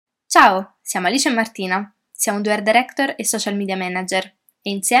Ciao, siamo Alice e Martina, siamo due art director e social media manager e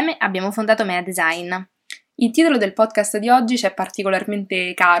insieme abbiamo fondato Mea Design. Il titolo del podcast di oggi ci è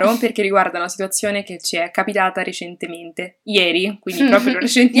particolarmente caro perché riguarda una situazione che ci è capitata recentemente, ieri, quindi proprio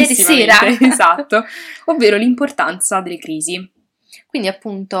recentissimamente, Ieri sera. esatto, ovvero l'importanza delle crisi. Quindi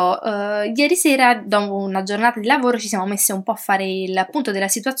appunto ieri sera, dopo una giornata di lavoro, ci siamo messe un po' a fare il punto della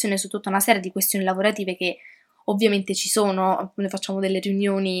situazione su tutta una serie di questioni lavorative che ovviamente ci sono, noi facciamo delle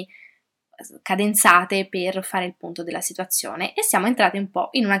riunioni cadenzate per fare il punto della situazione e siamo entrate un po'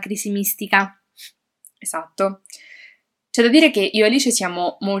 in una crisi mistica. Esatto. C'è da dire che io e Alice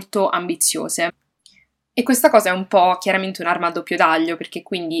siamo molto ambiziose. E questa cosa è un po' chiaramente un'arma a doppio taglio, perché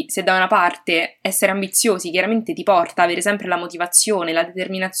quindi se da una parte essere ambiziosi chiaramente ti porta a avere sempre la motivazione, la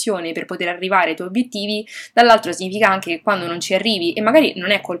determinazione per poter arrivare ai tuoi obiettivi, dall'altro significa anche che quando non ci arrivi, e magari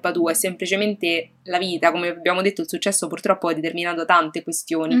non è colpa tua, è semplicemente la vita, come abbiamo detto il successo purtroppo è determinato da tante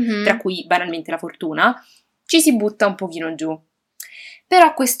questioni, tra cui banalmente la fortuna, ci si butta un pochino giù.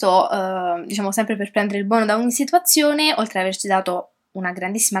 Però questo, diciamo sempre per prendere il buono da ogni situazione, oltre ad averci dato una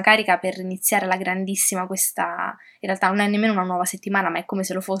grandissima carica per iniziare la grandissima questa, in realtà non è nemmeno una nuova settimana, ma è come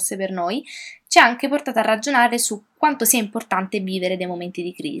se lo fosse per noi, ci ha anche portato a ragionare su quanto sia importante vivere dei momenti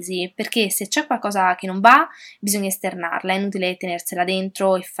di crisi, perché se c'è qualcosa che non va, bisogna esternarla, è inutile tenersela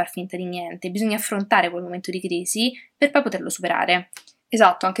dentro e far finta di niente, bisogna affrontare quel momento di crisi per poi poterlo superare.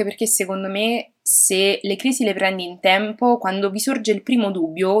 Esatto, anche perché secondo me se le crisi le prendi in tempo, quando vi sorge il primo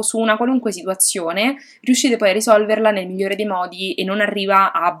dubbio su una qualunque situazione, riuscite poi a risolverla nel migliore dei modi e non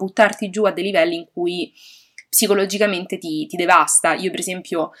arriva a buttarti giù a dei livelli in cui psicologicamente ti devasta. Io per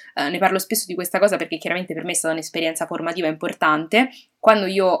esempio ne parlo spesso di questa cosa perché chiaramente per me è stata un'esperienza formativa importante. Quando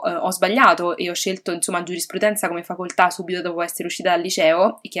io ho sbagliato e ho scelto insomma giurisprudenza come facoltà subito dopo essere uscita dal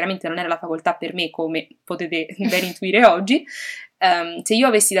liceo, e chiaramente non era la facoltà per me come potete ben intuire oggi, se io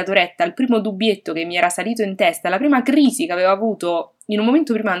avessi dato retta al primo dubbietto che mi era salito in testa, alla prima crisi che avevo avuto in un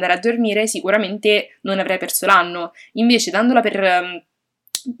momento prima di andare a dormire, sicuramente non avrei perso l'anno. Invece dandola per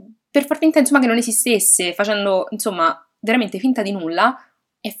far finta insomma che non esistesse, facendo insomma veramente finta di nulla,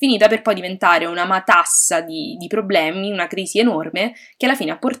 è finita per poi diventare una matassa di problemi, una crisi enorme che alla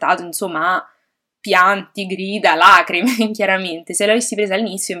fine ha portato insomma a pianti, grida, lacrime, chiaramente. Se l'avessi presa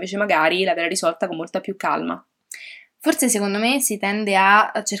all'inizio invece magari l'avrei risolta con molta più calma. Forse secondo me si tende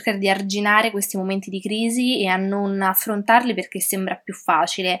a cercare di arginare questi momenti di crisi e a non affrontarli perché sembra più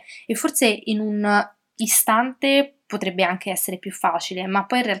facile e forse in un istante potrebbe anche essere più facile, ma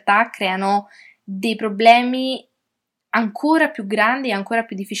poi in realtà creano dei problemi ancora più grandi e ancora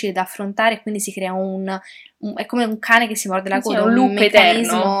più difficili da affrontare e quindi si crea è come un cane che si morde la coda, un loop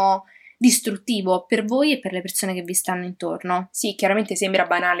meccanismo eterno distruttivo per voi e per le persone che vi stanno intorno. Sì, chiaramente sembra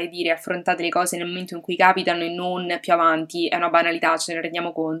banale dire affrontate le cose nel momento in cui capitano e non più avanti, è una banalità, ce ne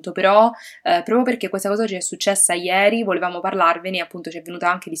rendiamo conto, però proprio perché questa cosa ci è successa ieri, volevamo parlarvene e appunto ci è venuta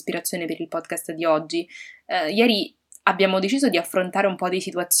anche l'ispirazione per il podcast di oggi. Ieri abbiamo deciso di affrontare un po' di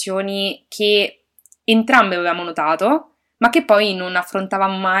situazioni che entrambe avevamo notato, ma che poi non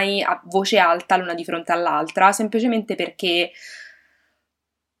affrontavamo mai a voce alta l'una di fronte all'altra, semplicemente perché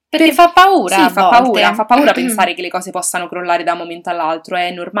Fa paura a sì, volte. fa paura pensare che le cose possano crollare da un momento all'altro, è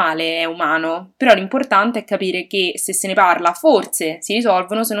normale, è umano, però l'importante è capire che se se ne parla forse si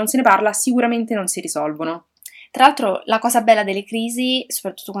risolvono, se non se ne parla sicuramente non si risolvono. Tra l'altro la cosa bella delle crisi,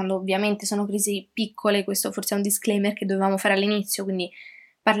 soprattutto quando ovviamente sono crisi piccole, questo forse è un disclaimer che dovevamo fare all'inizio, quindi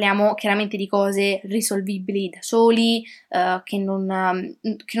parliamo chiaramente di cose risolvibili da soli, che non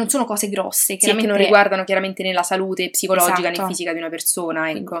sono cose grosse. Sì, che non riguardano chiaramente né la salute psicologica Esatto. né fisica di una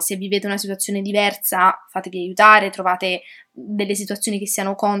persona, ecco. Quindi, se vivete una situazione diversa, fatevi aiutare, trovate delle situazioni che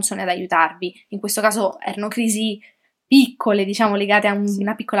siano consone ad aiutarvi. In questo caso erano crisi piccole, diciamo, legate a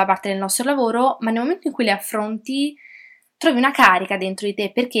una piccola parte del nostro lavoro, ma nel momento in cui le affronti trovi una carica dentro di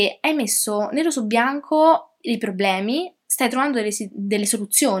te perché hai messo nero su bianco i problemi, stai trovando delle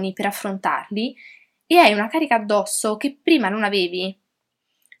soluzioni per affrontarli e hai una carica addosso che prima non avevi.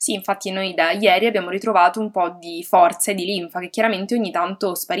 Sì, infatti noi da ieri abbiamo ritrovato un po' di forza e di linfa che chiaramente ogni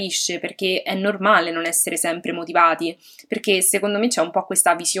tanto sparisce perché è normale non essere sempre motivati, perché secondo me c'è un po'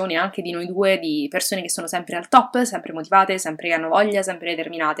 questa visione anche di noi due di persone che sono sempre al top, sempre motivate, sempre che hanno voglia, sempre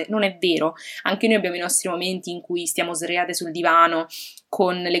determinate. Non è vero, anche noi abbiamo i nostri momenti in cui stiamo sdraiate sul divano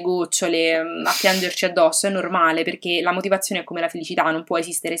con le gocciole a piangerci addosso, è normale perché la motivazione è come la felicità, non può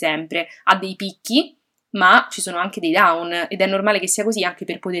esistere sempre, ha dei picchi ma ci sono anche dei down ed è normale che sia così anche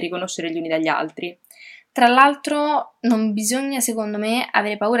per poter riconoscere gli uni dagli altri. Tra l'altro non bisogna, secondo me,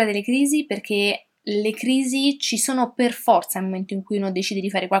 avere paura delle crisi perché le crisi ci sono per forza nel momento in cui uno decide di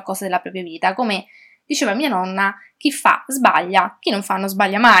fare qualcosa della propria vita, come Diceva mia nonna, chi fa sbaglia, chi non fa non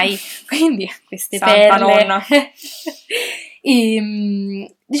sbaglia mai. Quindi queste Santa perle. nonna.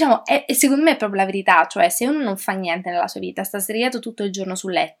 Diciamo, e secondo me è proprio la verità, cioè se uno non fa niente nella sua vita, sta sdraiato tutto il giorno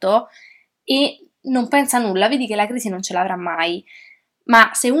sul letto e non pensa a nulla, vedi che la crisi non ce l'avrà mai.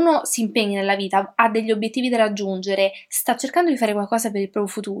 Ma se uno si impegna nella vita, ha degli obiettivi da raggiungere, sta cercando di fare qualcosa per il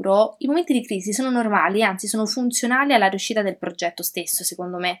proprio futuro, i momenti di crisi sono normali, anzi sono funzionali alla riuscita del progetto stesso,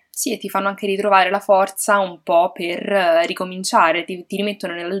 secondo me. Sì, e ti fanno anche ritrovare la forza un po' per ricominciare, ti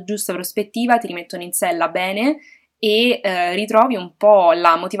rimettono nella giusta prospettiva, ti rimettono in sella bene e ritrovi un po'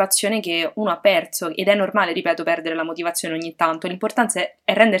 la motivazione che uno ha perso, ed è normale, ripeto, perdere la motivazione ogni tanto. L'importante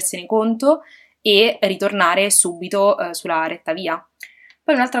è rendersene conto e ritornare subito sulla retta via.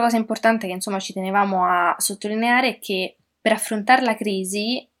 Poi un'altra cosa importante che insomma ci tenevamo a sottolineare è che per affrontare la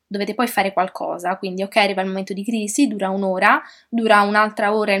crisi dovete poi fare qualcosa, quindi ok, arriva il momento di crisi, dura un'ora, dura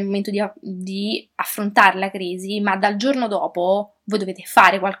un'altra ora il momento di affrontare la crisi, ma dal giorno dopo voi dovete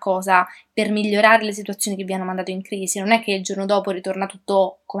fare qualcosa per migliorare le situazioni che vi hanno mandato in crisi, non è che il giorno dopo ritorna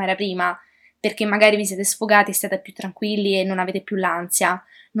tutto come era prima, perché magari vi siete sfogati, siete più tranquilli e non avete più l'ansia.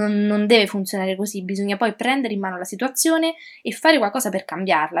 Non deve funzionare così, bisogna poi prendere in mano la situazione e fare qualcosa per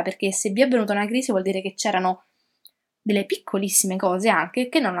cambiarla, perché se vi è venuta una crisi vuol dire che c'erano delle piccolissime cose anche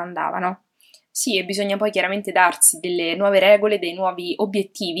che non andavano. Sì, e bisogna poi chiaramente darsi delle nuove regole, dei nuovi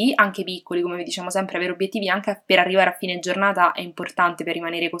obiettivi, anche piccoli, come vi diciamo sempre, avere obiettivi anche per arrivare a fine giornata è importante per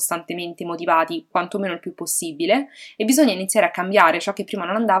rimanere costantemente motivati, quantomeno il più possibile, e bisogna iniziare a cambiare ciò che prima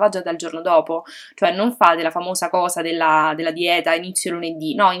non andava già dal giorno dopo, cioè non fate la famosa cosa della dieta inizio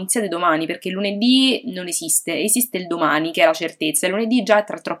lunedì, no, iniziate domani, perché il lunedì non esiste, esiste il domani che è la certezza, e il lunedì già è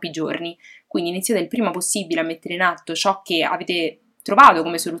tra troppi giorni, quindi iniziate il prima possibile a mettere in atto ciò che avete trovato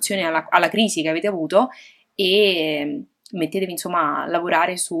come soluzione alla crisi che avete avuto e mettetevi insomma a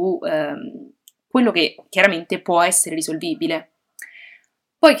lavorare su quello che chiaramente può essere risolvibile.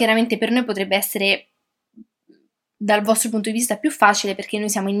 Poi chiaramente per noi potrebbe essere dal vostro punto di vista più facile perché noi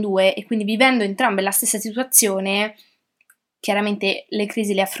siamo in due e quindi vivendo entrambe la stessa situazione chiaramente le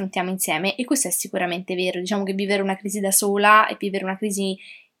crisi le affrontiamo insieme e questo è sicuramente vero, diciamo che vivere una crisi da sola e vivere una crisi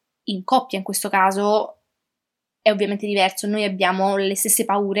in coppia in questo caso è ovviamente diverso, noi abbiamo le stesse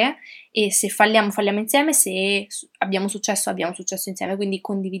paure e se falliamo insieme, se abbiamo successo insieme, quindi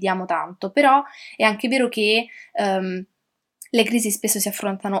condividiamo tanto, però è anche vero che le crisi spesso si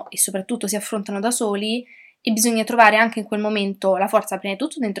affrontano e soprattutto si affrontano da soli e bisogna trovare anche in quel momento la forza prima di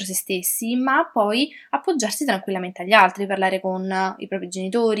tutto dentro se stessi, ma poi appoggiarsi tranquillamente agli altri, parlare con i propri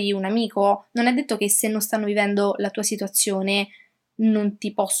genitori, un amico, non è detto che se non stanno vivendo la tua situazione non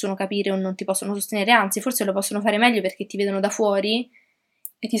ti possono capire o non ti possono sostenere, anzi forse lo possono fare meglio perché ti vedono da fuori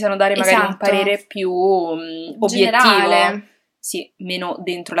e ti sanno dare magari un parere più obiettivo, generale. Sì, meno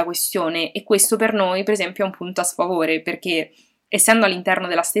dentro la questione, e questo per noi per esempio è un punto a sfavore perché essendo all'interno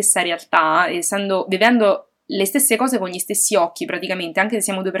della stessa realtà, vivendo le stesse cose con gli stessi occhi praticamente, anche se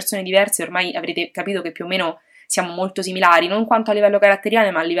siamo due persone diverse, ormai avrete capito che più o meno siamo molto similari, non quanto a livello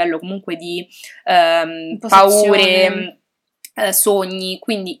caratteriale ma a livello comunque di paure, sogni,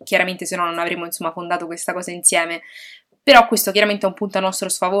 quindi chiaramente se no non avremmo insomma fondato questa cosa insieme, però questo chiaramente è un punto a nostro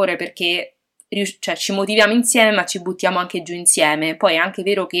sfavore perché cioè, ci motiviamo insieme ma ci buttiamo anche giù insieme, poi è anche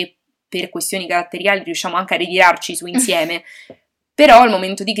vero che per questioni caratteriali riusciamo anche a ritirarci su insieme, però il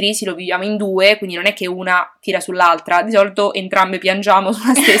momento di crisi lo viviamo in due, quindi non è che una tira sull'altra, di solito entrambe piangiamo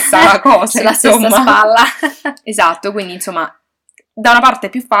sulla stessa cosa, sulla insomma. stessa spalla. Esatto, quindi insomma da una parte è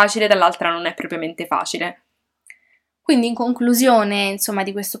più facile, dall'altra non è propriamente facile. Quindi in conclusione, insomma,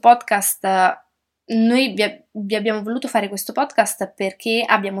 di questo podcast, noi vi abbiamo voluto fare questo podcast perché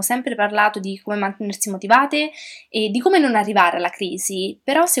abbiamo sempre parlato di come mantenersi motivate e di come non arrivare alla crisi,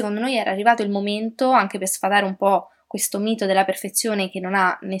 però secondo noi era arrivato il momento, anche per sfatare un po' questo mito della perfezione che non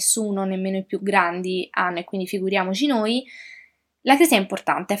ha nessuno, nemmeno i più grandi hanno e quindi figuriamoci noi, la crisi è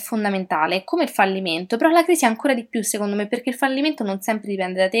importante, è fondamentale, come il fallimento, però la crisi è ancora di più secondo me perché il fallimento non sempre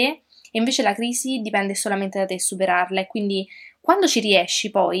dipende da te e invece la crisi dipende solamente da te superarla e quindi quando ci riesci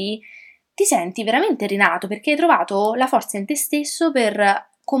poi ti senti veramente rinato perché hai trovato la forza in te stesso per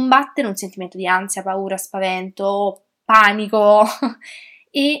combattere un sentimento di ansia, paura, spavento, panico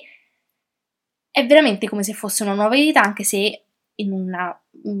e è veramente come se fosse una nuova vita anche se in una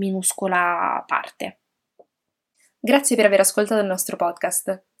minuscola parte. Grazie per aver ascoltato il nostro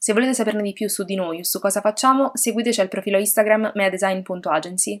podcast. Se volete saperne di più su di noi o su cosa facciamo, seguiteci al profilo Instagram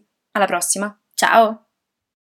meadesign.agency. Alla prossima! Ciao!